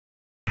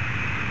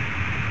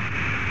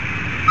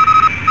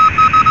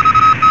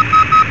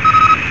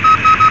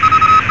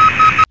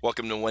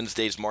Welcome to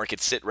Wednesday's Market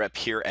SITREP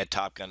here at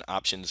Top Gun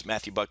Options.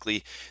 Matthew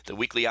Buckley, the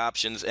weekly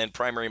options and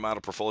primary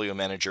model portfolio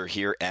manager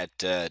here at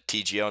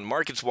TGO. And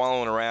market's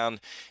wallowing around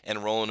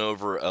and rolling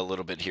over a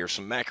little bit here.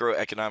 Some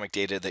macroeconomic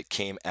data that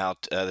came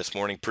out this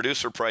morning.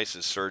 Producer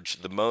prices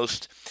surged the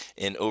most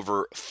in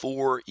over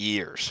 4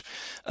 years.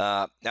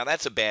 Now,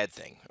 that's a bad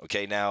thing.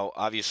 Okay, now,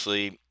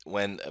 obviously,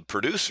 when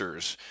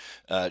producers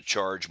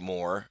charge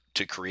more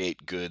to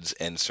create goods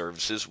and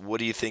services, what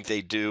do you think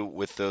they do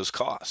with those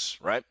costs,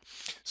 right?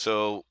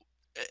 So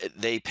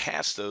they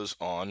pass those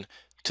on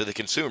to the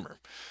consumer.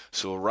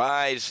 So a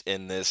rise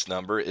in this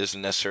number isn't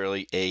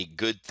necessarily a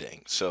good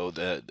thing. So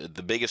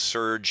the biggest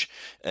surge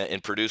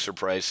in producer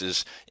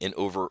prices in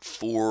over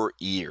 4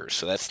 years.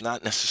 So that's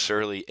not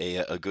necessarily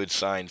a good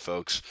sign,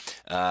 folks.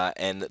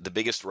 And the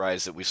biggest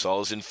rise that we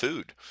saw is in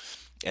food.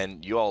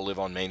 And you all live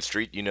on Main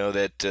Street. You know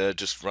that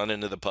just run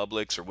into the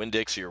Publix or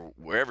Winn-Dixie or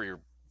wherever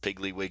your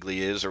Piggly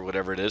Wiggly is or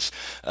whatever it is,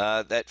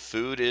 that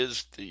food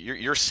is,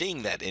 you're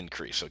seeing that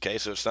increase, okay?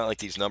 So it's not like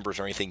these numbers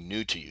are anything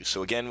new to you.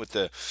 So again, with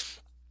the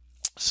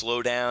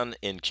slowdown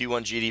in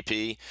Q1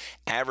 GDP,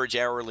 average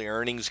hourly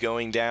earnings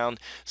going down,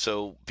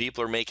 so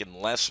people are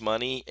making less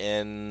money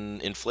and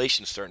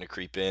inflation's starting to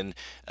creep in,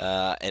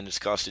 and it's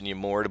costing you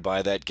more to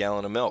buy that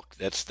gallon of milk.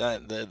 That's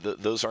not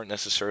those aren't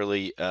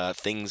necessarily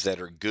things that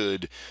are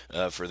good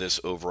for this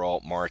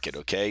overall market.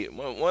 Okay,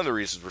 one of the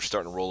reasons we're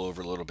starting to roll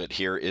over a little bit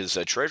here is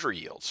treasury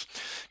yields.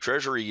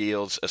 Treasury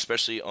yields,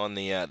 especially on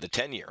the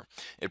 10-year,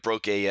 it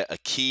broke a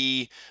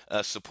key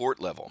support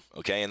level.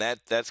 Okay, and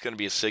that's going to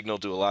be a signal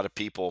to a lot of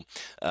people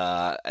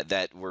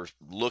that we're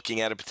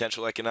looking at a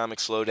potential economic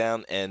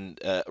slowdown and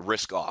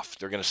risk off.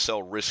 They're going to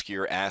sell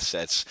riskier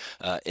assets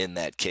in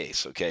that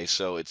case. Okay,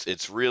 so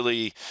it's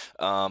really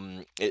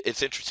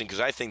it's interesting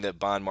because I think that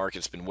bond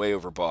market's been way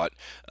overbought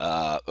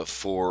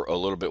for a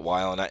little bit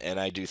while, and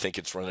I do think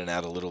it's running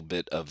out a little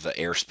bit of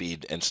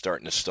airspeed and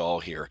starting to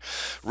stall here.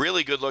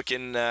 Really good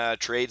looking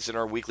trades in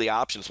our weekly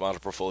options model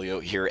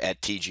portfolio here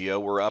at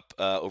TGO. We're up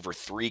over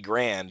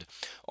 $3,000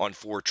 on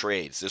 4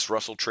 trades. This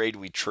Russell trade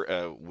we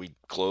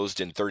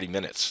closed in 30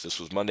 minutes. This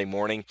was Monday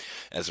morning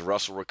as the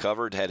Russell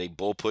recovered, had a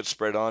bull put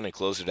spread on and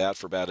closed it out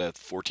for about a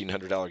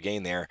 $1,400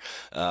 gain there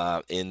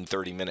in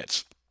 30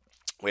 minutes.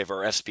 We have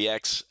our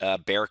SPX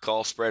bear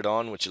call spread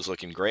on, which is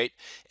looking great,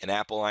 an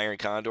Apple Iron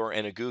Condor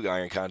and a Goog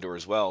Iron Condor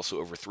as well. So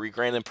over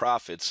 $3,000 in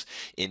profits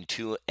in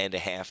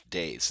 2.5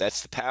 days.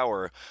 That's the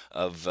power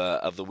of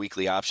the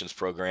weekly options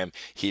program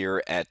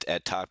here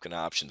at Top Gun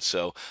Options.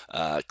 So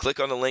click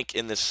on the link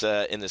in this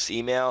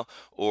email,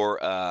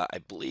 or I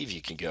believe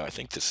you can go. I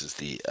think this is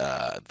the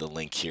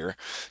link here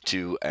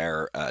to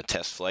our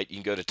test flight.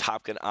 You can go to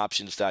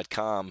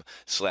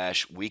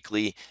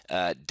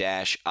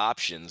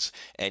topgunoptions.com/weekly-options,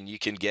 and you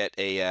can get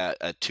a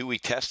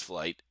 2-week test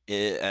flight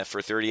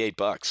for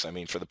 $38. I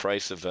mean, for the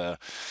price of,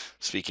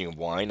 speaking of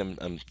wine,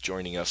 I'm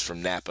joining us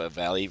from Napa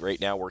Valley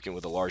right now, working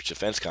with a large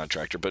defense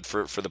contractor. But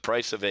for the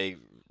price of a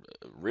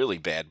really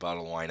bad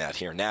bottle of wine out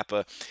here in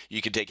Napa,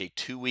 you can take a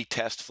 2-week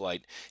test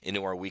flight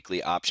into our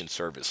weekly option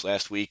service.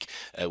 Last week,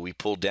 we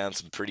pulled down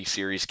some pretty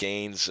serious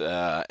gains,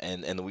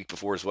 and the week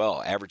before as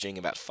well, averaging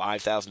about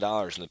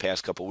 $5,000 in the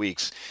past couple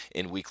weeks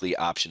in weekly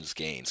options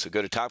gains. So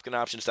go to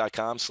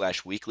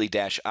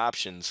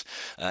topgunoptions.com/weekly-options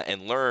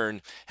and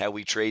learn how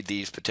we trade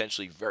these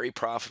potentially very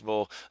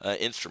profitable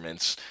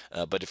instruments.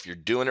 But if you're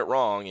doing it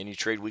wrong and you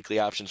trade weekly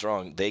options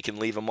wrong, they can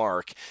leave a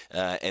mark,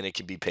 and it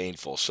can be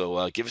painful.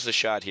 So give us a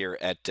shot here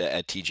at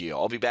TGO.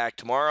 I'll be back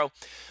tomorrow,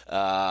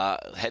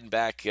 heading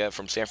back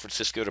from San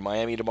Francisco to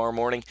Miami tomorrow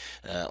morning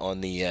on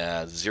the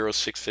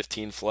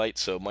 0615 flight,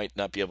 so might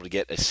not be able to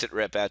get a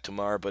SITREP out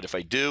tomorrow, but if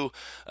I do,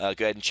 go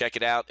ahead and check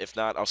it out. If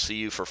not, I'll see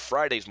you for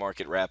Friday's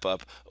market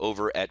wrap-up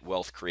over at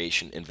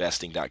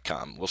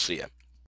wealthcreationinvesting.com. We'll see you.